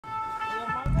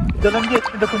This is the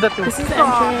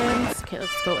entrance. Okay,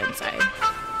 let's go inside.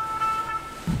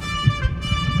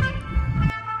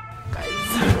 Guys,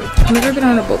 I've never been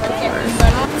on a boat before.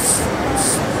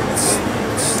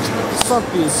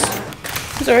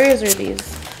 Whose Oreos are these?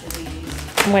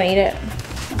 I'm gonna eat it.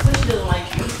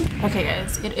 Okay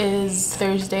guys, it is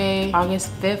Thursday, August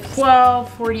 5th,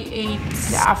 12:48 in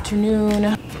the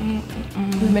afternoon.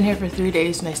 We've been here for 3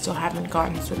 days and I still haven't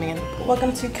gone swimming in the pool.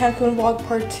 Welcome to Cancun vlog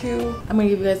part 2. I'm gonna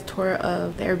give you guys a tour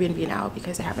of the Airbnb now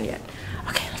because I haven't yet.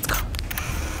 Okay, let's go.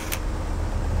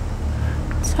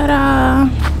 Ta-da!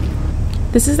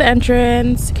 This is the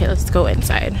entrance. Okay, let's go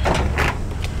inside.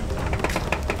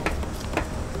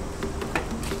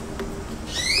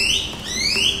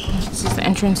 This is the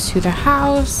entrance to the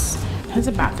house. There's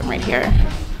a bathroom right here.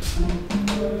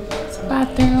 It's a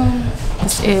bathroom.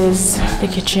 This is the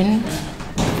kitchen.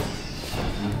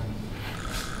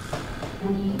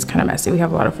 It's kind of messy. We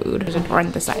have a lot of food. There's a door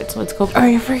on the side, so let's go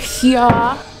over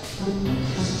here.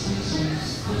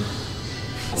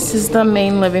 This is the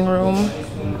main living room.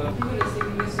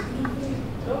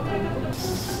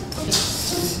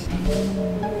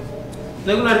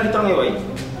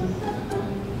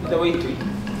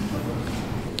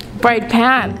 Bright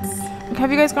pants.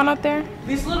 Have you guys gone out there?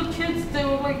 These little kids, they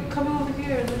were like coming over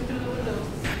here and looking through the windows.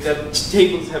 The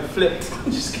tables have flipped.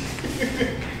 I'm just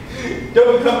kidding.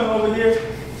 Don't come over here.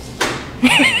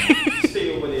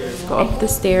 Stay over there. Let's go up the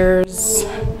stairs.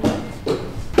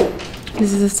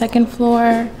 This is the second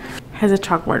floor. Has a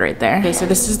chalkboard right there. Okay, so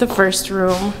this is the first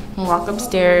room. Walk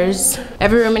upstairs.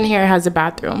 Every room in here has a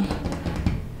bathroom.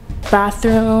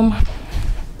 Bathroom.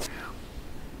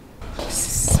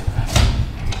 This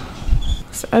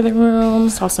other room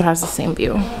also has the same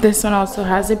view. This one also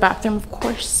has a bathroom, of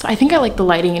course. I think I like the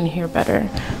lighting in here better.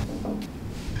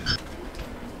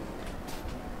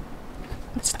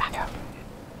 This is the bathroom.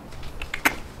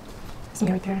 This is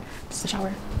right there. This is the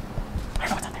shower. I don't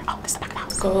know what's out there. Oh, this is the back of the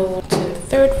house. Go to the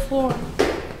third floor.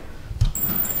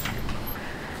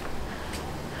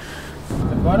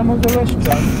 The bottom of the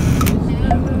restaurant.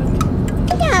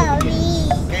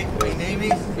 Okay, my name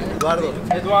is Eduardo.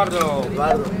 Eduardo.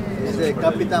 It's the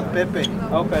Capitan Pepe.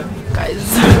 Okay. Guys,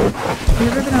 I've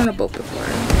never been on a boat before.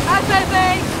 Hi,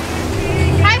 baby!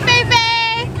 Hi,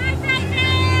 baby! Hi, baby!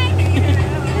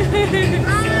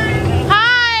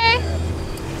 Hi!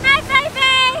 Hi,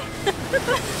 baby!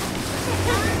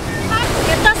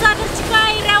 Ito sa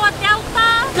Tuchkai Rawat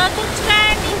Delta, sa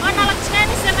Tuchkai, Onalachkan,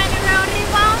 Semani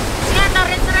Rauriva, Siena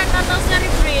Restaurant atau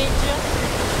Seri Bridge.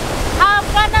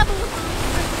 Apa na bu?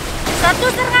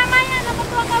 Satu seramanya nama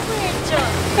Plaka Bridge.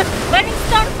 Burning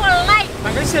Stone for life.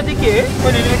 Maganda siya dike.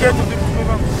 Pwede nilagay ito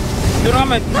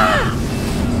Duramet.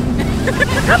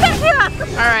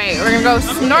 Alright, we're gonna go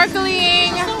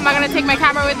snorkeling. I'm not gonna take my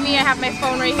camera with me. I have my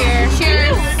phone right here.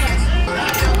 Cheers.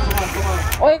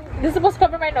 Oh, this is supposed to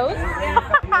cover my nose?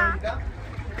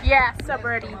 Yeah, so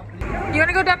birdie. You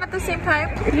wanna go down at the same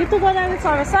time? You two go down with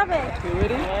Sarah, sabi? You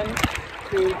ready? 1,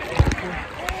 2, 3.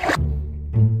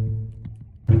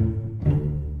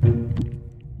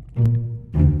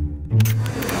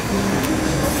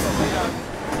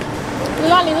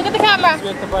 Lolly, look at the camera.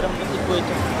 We're at the bottom of the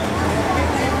equator.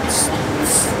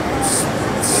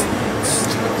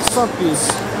 Puppies.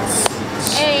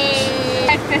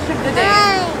 Hey, fish of the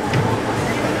day.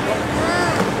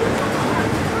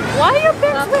 Why are your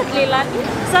pants wet, Leilani?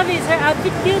 Sabi, is her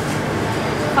outfit cute?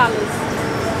 Follows.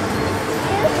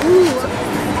 Ooh.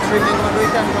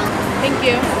 Thank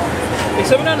you.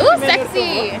 Ooh,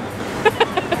 sexy.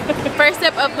 First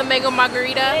sip of the mango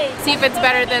margarita. See if it's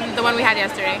better than the one we had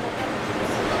yesterday.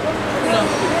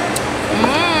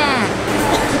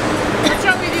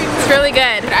 It's really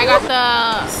good. I got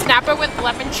the snapper with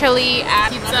lemon chili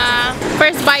at pizza.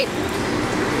 First bite.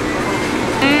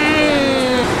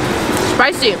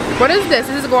 Spicy. What is this?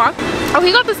 Is this guac? Oh,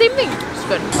 he got the same thing. It's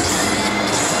good.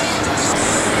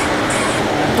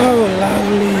 Oh,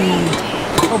 lovely.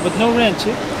 Oh, but no ranch,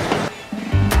 eh?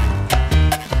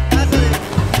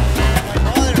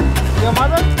 Your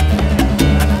mother?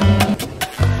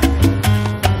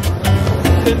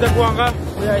 Hit the guanga.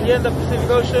 We are here in the Pacific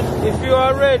Ocean. If you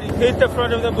are ready, hit the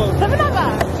front of the boat.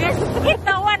 Yes, hit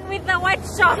the one with the white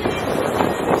shot.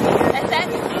 And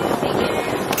then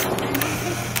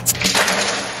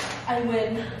I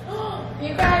win.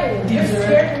 You guys, you're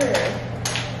scared her.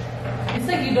 It's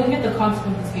like you don't get the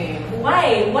consequences game.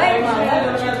 Why? Why, Mom? Why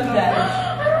would you do that?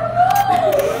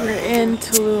 We're in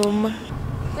Tulum.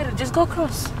 Just go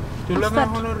across. Tulum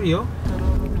na Rio.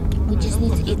 We just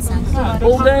need to eat something.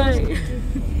 Okay.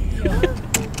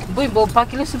 Boy, bo, pa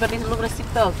kilo sa baris mo na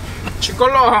TikTok.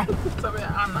 Chikolo. Sabi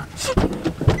Ana.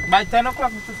 By 10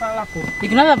 o'clock, você fala com. You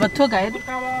can have a tour guide. You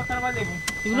can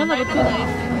have a tour guide.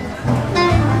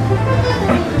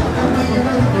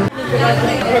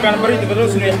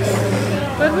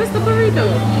 But where's the burrito?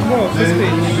 No, this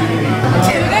stage.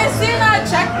 You guys see that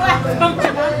check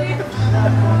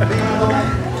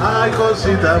Ay,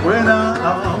 cosita buena,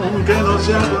 aunque no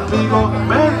sea conmigo,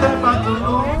 vete pa' tu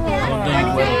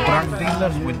Drug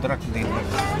dealers with drug dealers.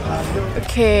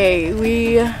 Okay,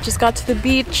 we just got to the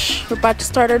beach. We're about to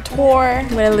start our tour. I'm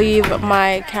gonna leave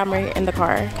my camera in the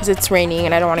car because it's raining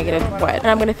and I don't want to get it wet. And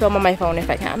I'm gonna film on my phone if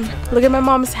I can. Look at my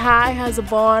mom's hat, it has a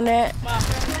bow on it.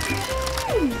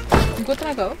 Go can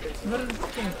I go?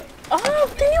 Oh,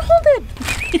 can you hold it?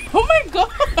 Oh my god!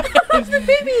 It's the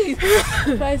baby!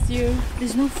 Bless you.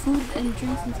 There's no food and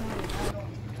drinks inside.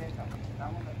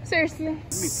 Seriously.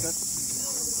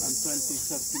 and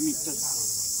 20-30 meters.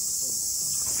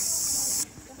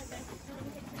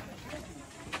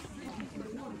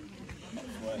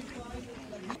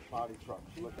 Party trucks,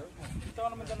 look at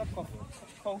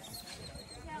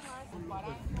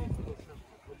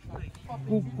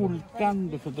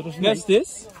That's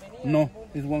this? No,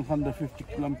 it's 150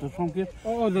 kilometers from here.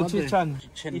 Oh, the Chichen.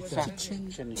 Chichen Itza.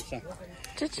 Chichen Itza.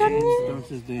 Chichen.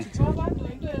 This is the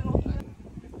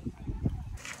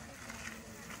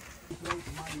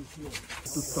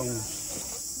two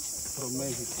stones from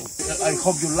Mexico. I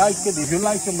hope you like it. If you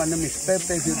like it, my name is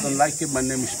Pepe. If you don't like it, my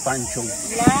name is Pancho.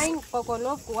 Lime,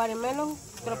 coconut, watermelon,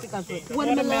 tropical fruit.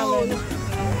 Watermelon.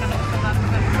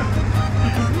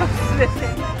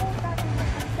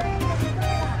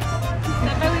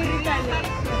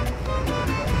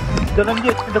 Dalam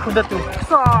dia, sudah kuda tu.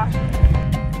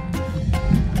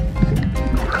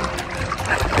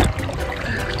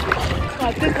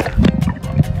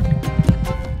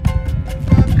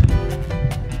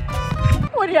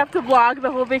 What do you have to vlog the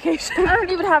whole vacation? I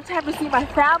don't even have time to see my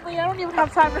family. I don't even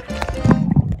have time to...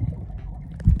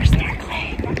 We're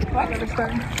snorkeling. What? We're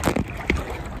starting.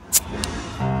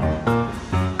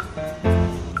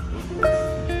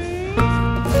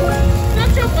 It's not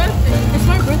your birthday. It's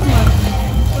my birthday.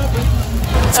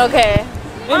 Okay.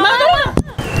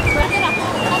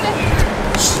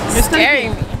 You're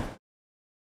scaring me.